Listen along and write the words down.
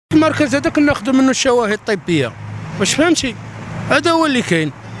المركز هذاك ناخذوا منه الشواهد الطبيه، واش فهمتي؟ هذا هو اللي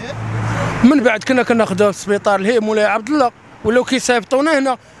كاين. من بعد كنا كناخذوها في السبيطار الهيم مولاي عبد الله، ولاو كيصيفطونا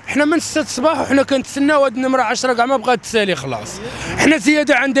هنا. حنا من 6 الصباح وحنا كنتسناو هاد النمره 10 كاع ما بغات تسالي خلاص. حنا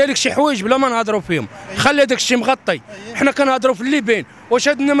زياده عن ذلك شي حوايج بلا ما نهضروا فيهم، خلي هذاك الشيء مغطي. حنا كنهضروا في اللي باين، واش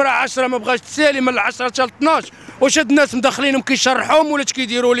هاد النمره 10 ما بغاش تسالي من 10 حتى ل 12، واش هاد الناس مدخلينهم كيشرحوهم ولا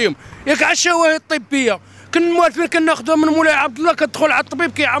كيديروا لهم؟ ياك على الشواهد الطبيه موالفين كناخذوها من مولاي عبد الله، كتدخل على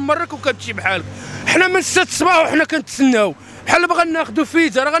الطبيب كيعمرك وكتمشي بحالك. حنا من 6 الصباح وحنا كنتسناو، بحال بغا ناخذوا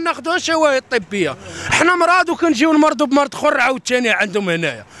فيزا راه غناخذوها شواهد طبيه. حنا مرض وكنجيو نمرضوا بمرض اخر عاوتاني عندهم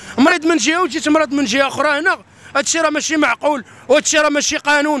هنايا، مريض من جهه وجيت مرض من جهه اخرى هنا. هادشي راه ماشي معقول، وهادشي راه ماشي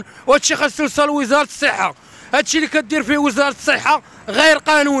قانون، وهادشي خاصو يوصل لوزاره الصحه. هادشي اللي كدير فيه وزاره الصحه غير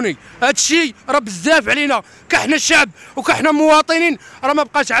قانوني. هادشي راه بزاف علينا كحنا الشعب وكحنا مواطنين، راه ما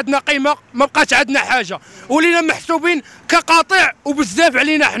بقاش عندنا قيمه، ما بقاش عندنا حاجه، ولينا محسوبين كقاطع وبزاف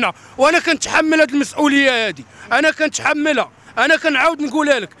علينا حنا. وانا كنتحمل هاد المسؤوليه هادي، انا كنتحملها، انا كنعاود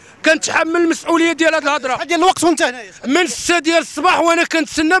نقولها لك، كنتحمل المسؤوليه ديال هاد الهضره. شحال ديال الوقت وانت هنايا؟ من 6 ديال الصباح وانا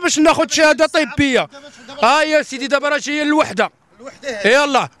كنتسنى باش ناخذ شهاده طبيه. يا سيدي دابا راه جايه الوحده.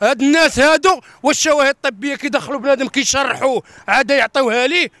 يلا هاد الناس هادو والشواهد الطبيه كيدخلوا بنادم كيشرحوه عاد يعطيوها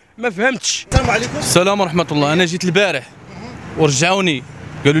ليه، ما فهمتش. السلام عليكم. السلام ورحمه الله. انا جيت البارح ورجعوني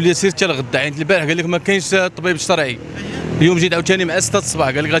قالوا لي سير حتى الغدا. عينت البارح قال لك ما كاينش الطبيب الشرعي. اليوم جيت عاوتاني مع 6 الصباح،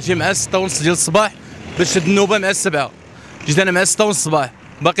 قال لك غتجي مع 6 ونص ديال الصباح باش تشد النوبه مع 7. جيت انا مع 6 ونص الصباح،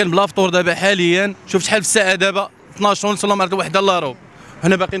 باقيين بلا فطور دابا حاليا. شوف شحال في الساعه دابا 12 ونص ولا مرات واحده الا ربع،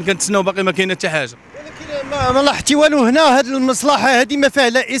 حنا باقيين كنتسناو، باقي ما كاينه حتى حاجه. ما لاحظتي والو هنا؟ هذه المصلحه هذه ما فيها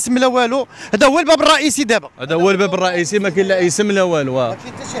لا اسم لا والو، هذا هو الباب الرئيسي دابا. هذا هو الباب الرئيسي، ما كاين لا اسم لا والو. ما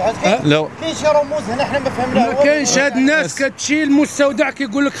كاين حتى شي حاجه. لا كاين شي رموز هنا حنا ما فهمناها. ما كاينش. هاد الناس كتمشي للمستودع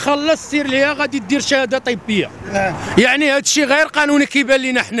كيقول لك خلص سير ليها غادي دير شهاده طبيه. يعني هاد الشيء غير قانوني كيبان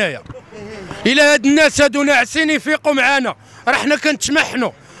لينا حنايا. الا هاد الناس هادو ناعسين يفيقوا معانا، راه حنا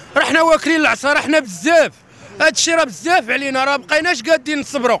كنتمحنو، راه حنا واكلين العصا، راه حنا بزاف. هاد الشيء راه بزاف علينا، راه بقيناش قادين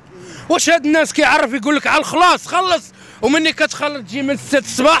نصبروا. واش هاد الناس كيعرف يقول لك على الخلاص خلص، ومني كتخلص تجي من 6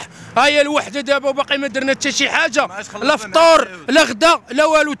 الصباح هي الوحده دابا وباقي ما درنا حتى شي حاجه، لا فطور لا غدا لا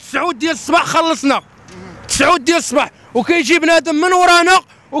والو. 9 ديال الصباح خلصنا، 9 ديال الصباح، وكيجي بنادم من ورانا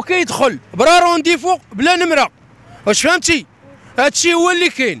وكيدخل بلا رونديفو بلا نمره. واش فهمتي؟ هادشي هو اللي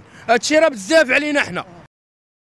كاين، هادشي راه بزاف علينا حنا.